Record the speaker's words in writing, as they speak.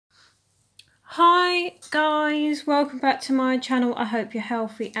Hi guys, welcome back to my channel. I hope you're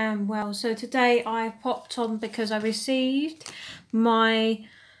healthy and well. So today I popped on because I received my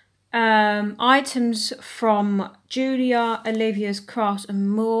items from Julia Olivia's Crafts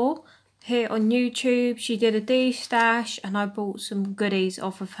and More here on YouTube. She did a D-stash and I bought some goodies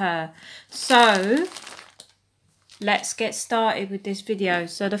off of her. So let's get started with this video.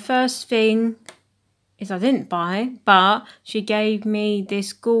 So the first thing is I didn't buy, but she gave me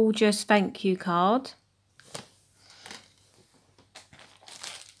this gorgeous thank you card.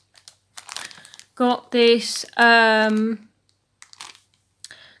 Got this card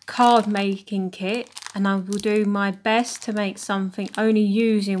making kit, and I will do my best to make something only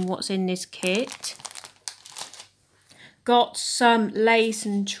using what's in this kit. Got some lace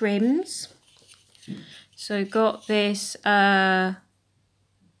and trims. So got this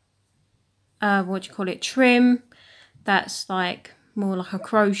trim that's like more like a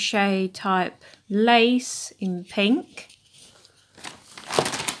crochet type lace in pink.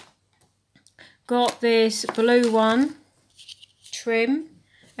 Got this blue one trim.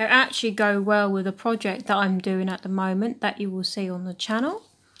 It actually go well with a project that I'm doing at the moment that you will see on the channel.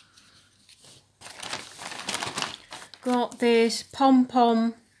 Got this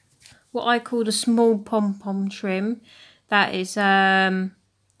pom-pom, what I call the small pom-pom trim. That is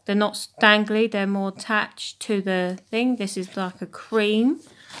they're not dangly, they're more attached to the thing. This is like a cream.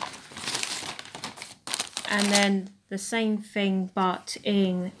 And then the same thing but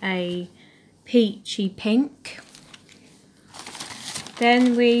in a peachy pink.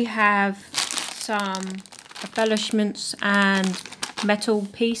 Then we have some embellishments and metal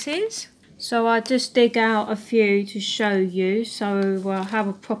pieces. So I just dig out a few to show you, so we'll have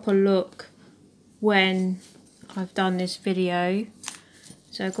a proper look when I've done this video.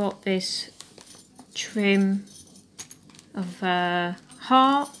 So I've got this trim of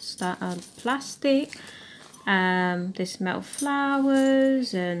hearts that are plastic, this metal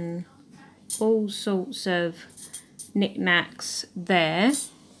flowers and all sorts of knickknacks there,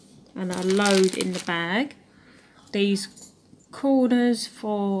 and a load in the bag. These corners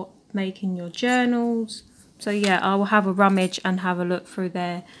for making your journals. So yeah, I will have a rummage and have a look through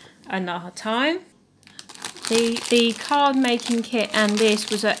there another time. The card making kit, and this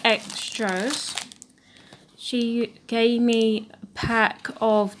was an extras. She gave me a pack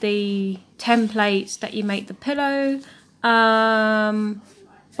of the templates that you make the pillow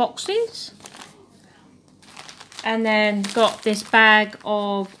boxes, and then got this bag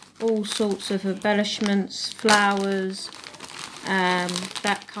of all sorts of embellishments, flowers,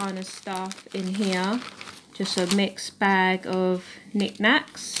 that kind of stuff in here. Just a mixed bag of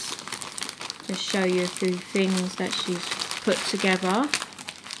knickknacks. Just show you a few things that she's put together.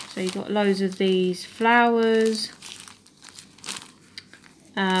 So you've got loads of these flowers,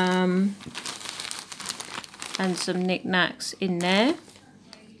 and some knickknacks in there.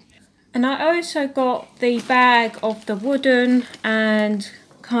 And I also got the bag of the wooden and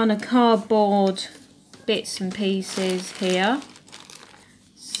kind of cardboard bits and pieces here.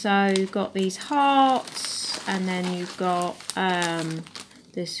 So you've got these hearts, and then you've got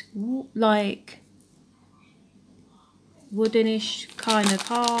this like woodenish kind of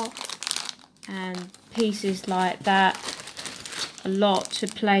heart and pieces like that. A lot to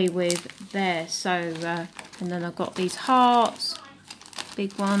play with there. So and then I've got these hearts,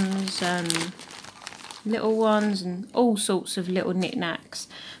 big ones and little ones, and all sorts of little knickknacks.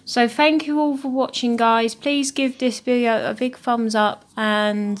 So thank you all for watching, guys. Please give this video a big thumbs up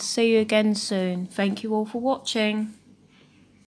and see you again soon. Thank you all for watching.